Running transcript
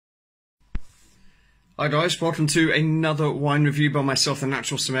Hi guys, welcome to another wine review by myself, the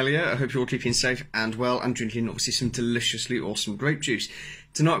Natural Sommelier. I hope you're all keeping safe and well and drinking obviously some deliciously awesome grape juice.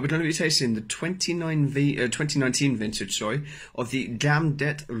 Tonight we're going to be tasting the 2019 vintage, of the Gamay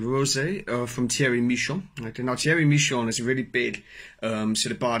and Rosé from Thierry Michon. Okay, now Thierry Michon is a really big sort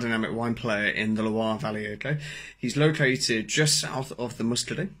of biodynamic wine player in the Loire Valley. Okay, he's located just south of the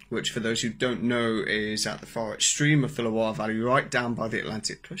Muscadet, which for those who don't know is at the far extreme of the Loire Valley, right down by the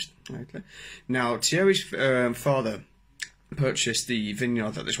Atlantic coast. Okay, now Thierry's father purchased the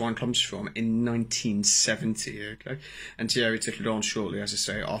vineyard that this wine comes from in 1970, okay? And Thierry took it on shortly, as I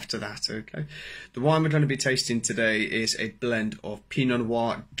say, after that, okay? The wine we're going to be tasting today is a blend of Pinot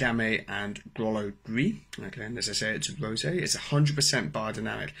Noir, Gamay and Grolleau Gris, okay? And as I say, it's a rosé. It's 100%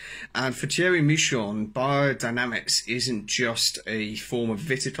 biodynamic. And for Thierry Michon, biodynamics isn't just a form of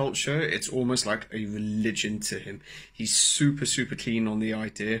viticulture, it's almost like a religion to him. He's super, super keen on the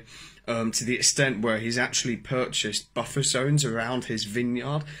idea. To the extent where he's actually purchased buffer zones around his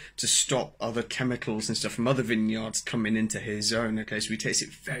vineyard to stop other chemicals and stuff from other vineyards coming into his zone. Okay, so he takes it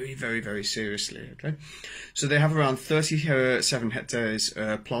very, very, very seriously. Okay, so they have around 37 hectares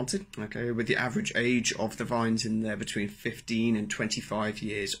planted. Okay, with the average age of the vines in there between 15 and 25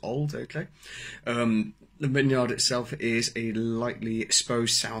 years old. Okay. The vineyard itself is a lightly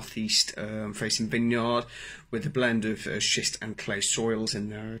exposed southeast facing vineyard with a blend of schist and clay soils in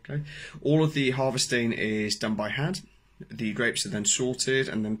there. Okay, all of the harvesting is done by hand. The grapes are then sorted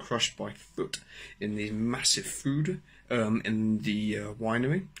and then crushed by foot in these massive foudre in the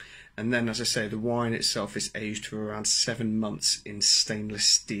winery. And then, as I say, the wine itself is aged for around 7 months in stainless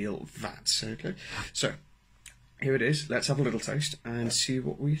steel vats. Okay, so here it is. Let's have a little taste and see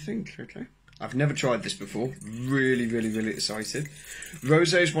what we think. Okay. I've never tried this before. Really, really, really excited.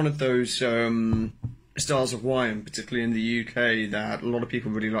 Rosé is one of those styles of wine, particularly in the UK, that a lot of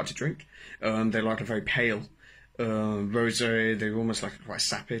people really like to drink. They like a very pale rosé. They almost like it quite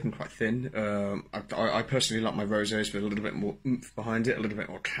sapid and quite thin. I personally like my rosés with a little bit more oomph behind it, a little bit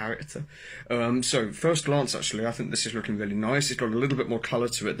more character. So first glance, actually, I think this is looking really nice. It's got a little bit more colour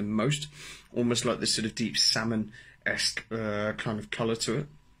to it than most, almost like this sort of deep salmon-esque kind of colour to it,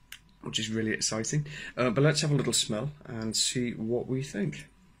 which is really exciting. But let's have a little smell and see what we think.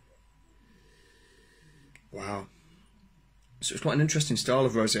 Wow. So it's quite an interesting style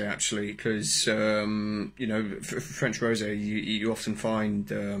of rosé, actually, because, you know, French rosé you often find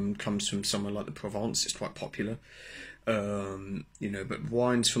comes from somewhere like the Provence. It's quite popular. You know, but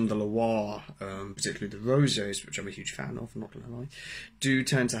wines from the Loire, particularly the rosés, which I'm a huge fan of, I'm not going to lie, do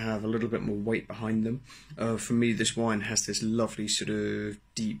tend to have a little bit more weight behind them. For me, this wine has this lovely sort of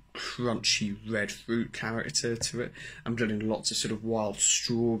deep, crunchy red fruit character to it. I'm getting lots of sort of wild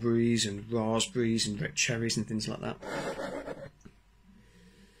strawberries and raspberries and red cherries and things like that.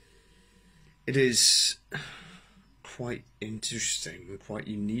 It is quite interesting and quite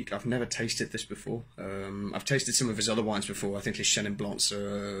unique. I've never tasted this before. I've tasted some of his other wines before. I think his Chenin Blancs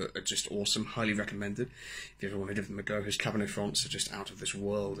are just awesome, highly recommended. If you ever want to give them a go, his Cabernet Francs are just out of this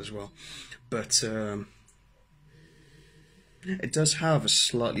world as well. But it does have a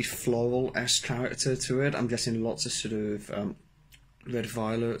slightly floral-esque character to it. I'm getting lots of sort of red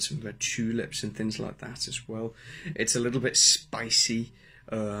violets and red tulips and things like that as well. It's a little bit spicy.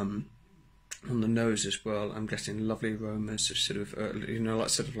 On the nose as well, I'm getting lovely aromas of sort of, you know,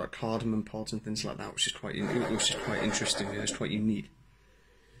 like cardamom pods and things like that, which is quite interesting. Yeah, it's quite unique.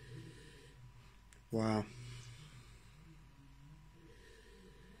 Wow.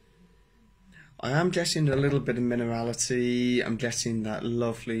 I am getting a little bit of minerality. I'm getting that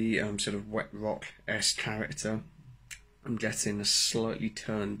lovely sort of wet rock-esque character. I'm getting a slightly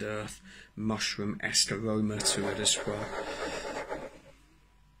turned earth, mushroom-esque aroma to it as well.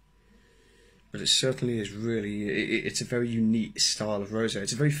 But it certainly is really, it's a very unique style of rosé.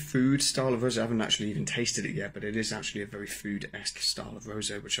 It's a very food style of rosé. I haven't actually even tasted it yet, but it is actually a very food-esque style of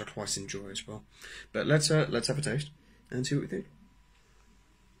rosé, which I quite enjoy as well. But let's have a taste and see what we think.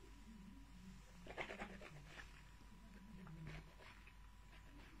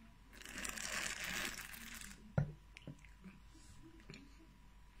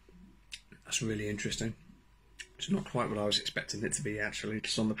 That's really interesting. It's not quite what I was expecting it to be, actually.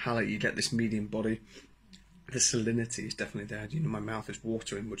 Just on the palate, you get this medium body. The salinity is definitely there. You know, my mouth is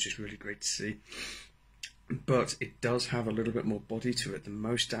watering, which is really great to see. But it does have a little bit more body to it than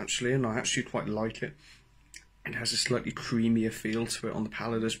most, actually, and I actually quite like it. It has a slightly creamier feel to it on the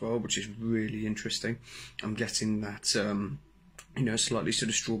palate as well, which is really interesting. I'm getting that, you know, slightly sort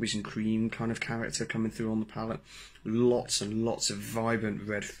of strawberries and cream kind of character coming through on the palate. Lots and lots of vibrant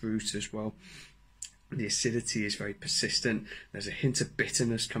red fruit as well. The acidity is very persistent. There's a hint of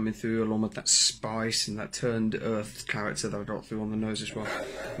bitterness coming through along with that spice and that turned earth character that I got through on the nose as well.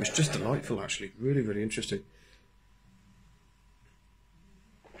 It's just delightful, actually. Really, really interesting.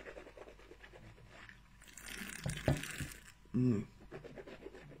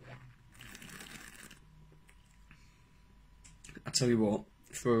 I tell you what,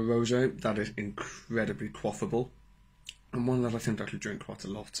 for a rosé, that is incredibly quaffable. And one that I think I could drink quite a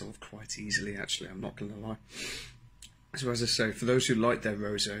lot of, quite easily, actually, I'm not going to lie. So as I say, for those who like their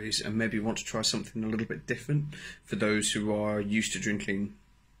rosés and maybe want to try something a little bit different, for those who are used to drinking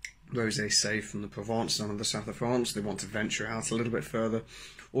rosé, say, from the Provence down in the south of France, they want to venture out a little bit further,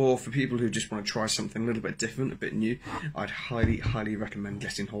 or for people who just want to try something a little bit different, a bit new, I'd highly, highly recommend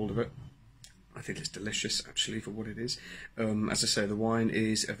getting hold of it. I think it's delicious, actually, for what it is. As I say, the wine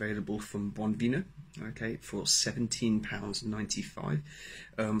is available from Buonvino, okay, for £17.95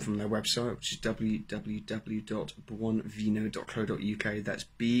 from their website, which is www.buonvino.co.uk. That's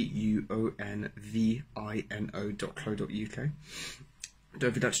buonvino.co.uk.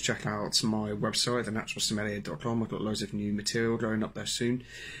 Don't forget to check out my website, thenaturalsommelier.com. I've got loads of new material going up there soon,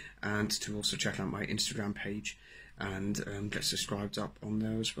 and to also check out my Instagram page and get subscribed up on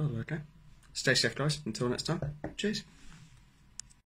there as well, okay? Stay safe, guys. Until next time. Cheers.